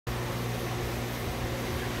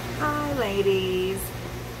ladies.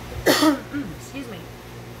 Excuse me.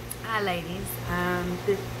 Hi, ladies.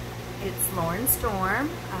 It's Lauren Storm,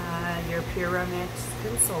 your Pure Romance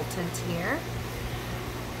consultant here.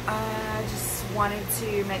 I just wanted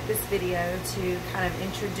to make this video to kind of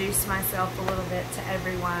introduce myself a little bit to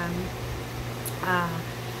everyone.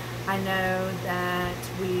 I know that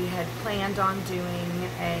we had planned on doing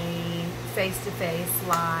a face-to-face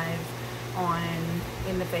live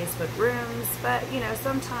in the Facebook rooms, but you know,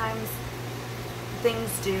 sometimes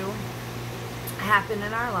things do happen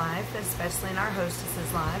in our life, especially in our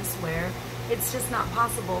hostesses' lives, where it's just not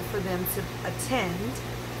possible for them to attend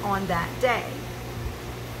on that day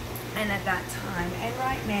and at that time. And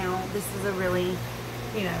right now, this is a really,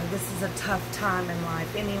 this is a tough time in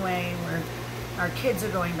life anyway, where our kids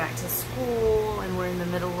are going back to school and we're in the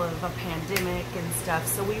middle of a pandemic and stuff,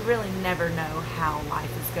 so we really never know how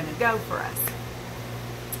life is going to go for us.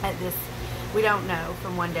 We don't know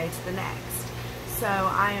from one day to the next. So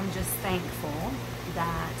I am just thankful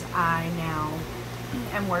that I now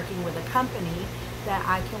am working with a company that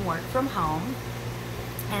I can work from home,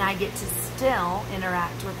 and I get to still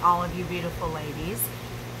interact with all of you beautiful ladies,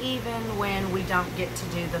 even when we don't get to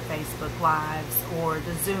do the Facebook Lives or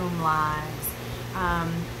the Zoom Lives.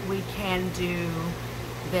 We can do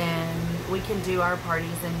our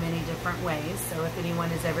parties in many different ways. So if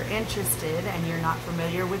anyone is ever interested and you're not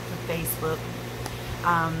familiar with the Facebook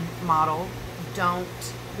model,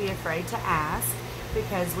 don't be afraid to ask,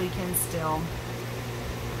 because we can still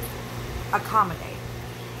accommodate.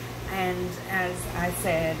 And as I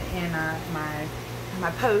said in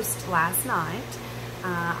my post last night,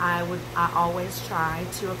 I always try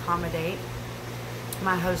to accommodate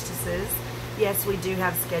my hostesses. Yes, we do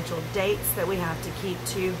have scheduled dates that we have to keep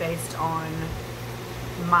to based on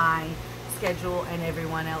my schedule and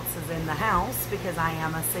everyone else's in the house, because I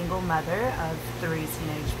am a single mother of 3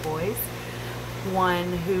 teenage boys.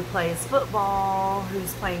 One who plays football,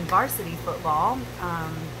 who's playing varsity football,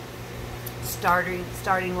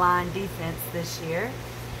 starting line defense this year.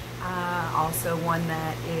 Also one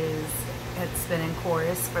that's been in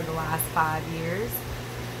chorus for the last 5 years.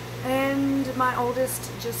 And my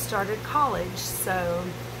oldest just started college, so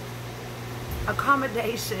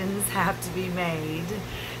accommodations have to be made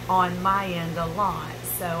on my end a lot.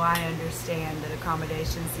 So I understand that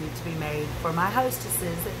accommodations need to be made for my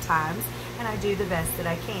hostesses at times, and I do the best that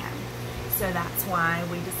I can. So that's why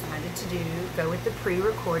we decided to go with the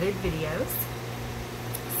pre-recorded videos.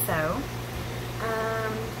 So,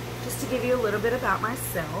 just to give you a little bit about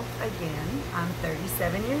myself, again, I'm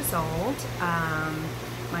 37 years old.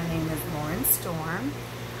 My name is Lauren Storm.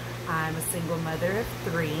 I'm a single mother of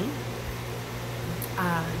 3.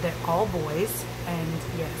 They're all boys, and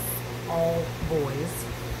yes, all boys.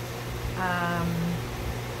 I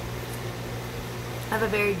have a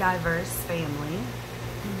very diverse family.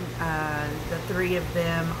 The 3 of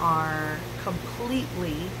them are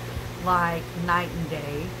completely like night and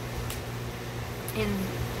day in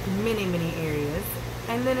many, many areas.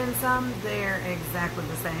 And then in some, they're exactly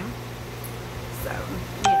the same. So,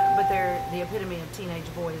 yeah, but they're the epitome of teenage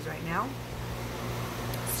boys right now.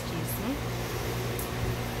 Excuse me.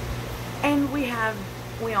 And we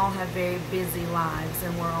all have very busy lives,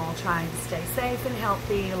 and we're all trying to stay safe and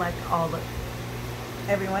healthy like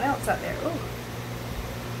everyone else out there. Ooh.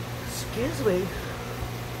 Excuse me.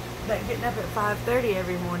 That getting up at 5:30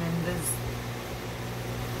 every morning is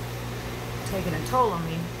taking a toll on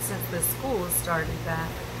me since the school has started that.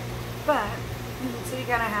 But, so you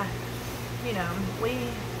gotta have,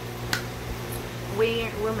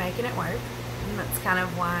 we're making it work. And that's kind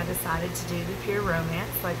of why I decided to do the Pure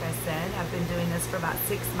Romance. Like I said, I've been doing this for about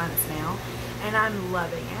 6 months now, and I'm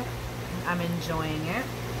loving it. I'm enjoying it.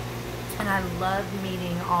 And I love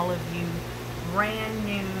meeting all of you brand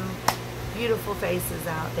new, beautiful faces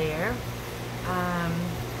out there.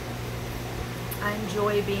 I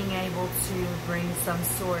enjoy being able to bring some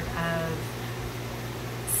sort of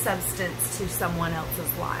substance to someone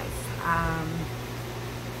else's life.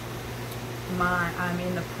 I'm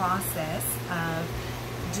in the process of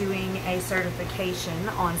doing a certification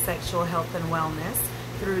on sexual health and wellness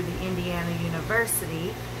through the Indiana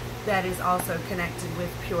University that is also connected with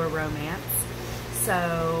Pure Romance.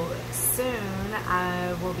 So soon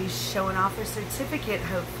I will be showing off a certificate,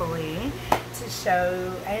 hopefully, to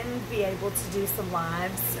show and be able to do some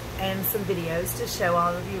lives and some videos to show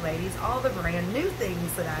all of you ladies all the brand new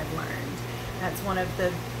things that I've learned. That's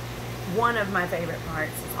one of my favorite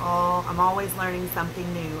parts. I'm always learning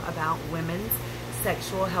something new about women's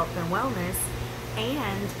sexual health and wellness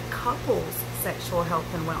and couples' sexual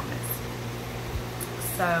health and wellness.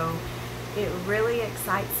 So It really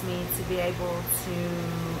excites me to be able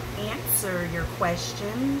to answer your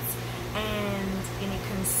questions and any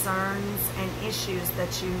concerns and issues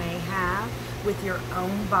that you may have with your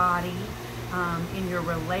own body, in your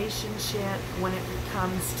relationship, when it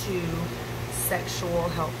comes to sexual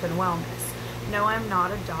health and wellness. No, I'm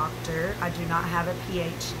not a doctor. I do not have a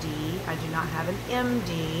PhD. I do not have an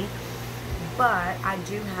MD, but I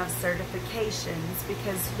do have certifications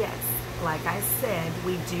because, yes, like I said,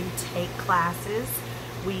 we do take classes.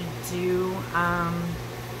 We do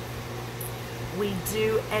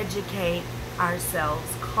educate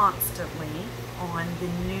ourselves constantly on the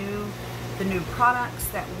new products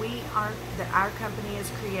that our company is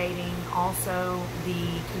creating, also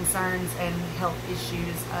the concerns and health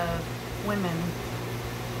issues of women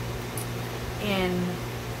in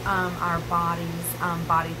our bodies,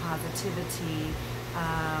 body positivity,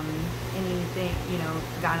 anything,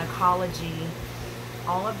 gynecology,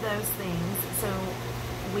 all of those things. So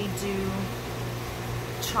we do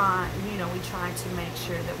try, we try to make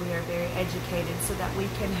sure that we are very educated so that we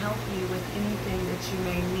can help you with anything that you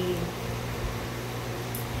may need,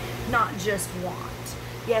 not just want.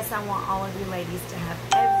 Yes, I want all of you ladies to have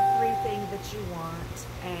everything that you want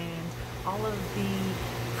and all of the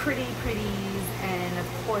pretties, and of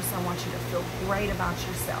course I want you to feel great about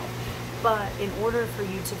yourself. But in order for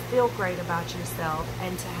you to feel great about yourself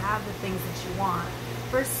and to have the things that you want,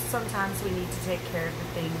 first, sometimes we need to take care of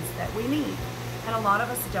the things that we need. And a lot of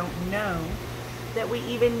us don't know that we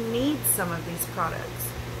even need some of these products.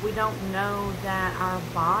 We don't know that our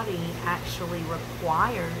body actually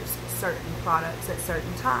requires certain products at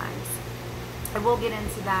certain times. And we'll get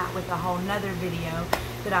into that with a whole nother video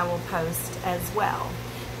that I will post as well.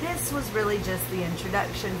 This was really just the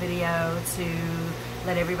introduction video to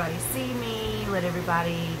let everybody see me, let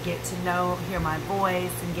everybody get to know, hear my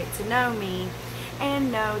voice and get to know me,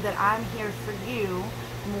 and know that I'm here for you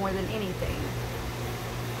more than anything.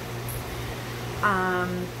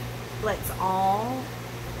 Let's all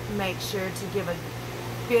make sure to give a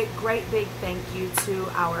great big thank you to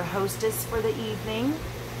our hostess for the evening.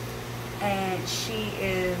 And she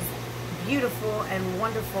is beautiful and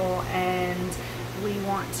wonderful, and we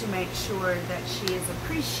want to make sure that she is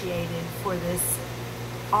appreciated for this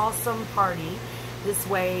awesome party, this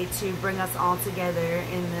way to bring us all together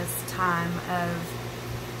in this time of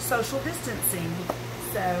social distancing.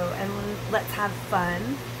 So, and let's have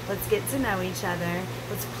fun. Let's get to know each other.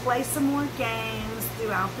 Let's play some more games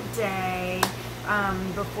throughout the day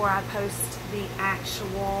before I post the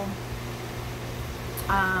actual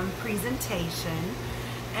presentation.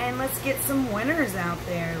 And let's get some winners out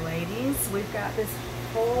there, ladies. We've got this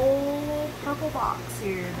whole purple box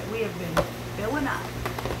here that we have been filling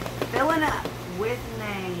up with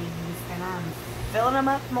names, and I'm filling them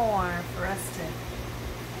up more for us to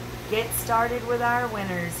get started with our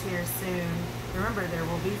winners here soon. Remember, there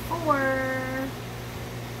will be 4.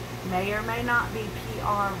 May or may not be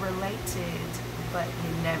PR related, but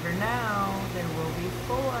you never know. There will be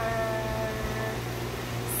 4.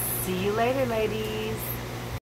 See you later, ladies.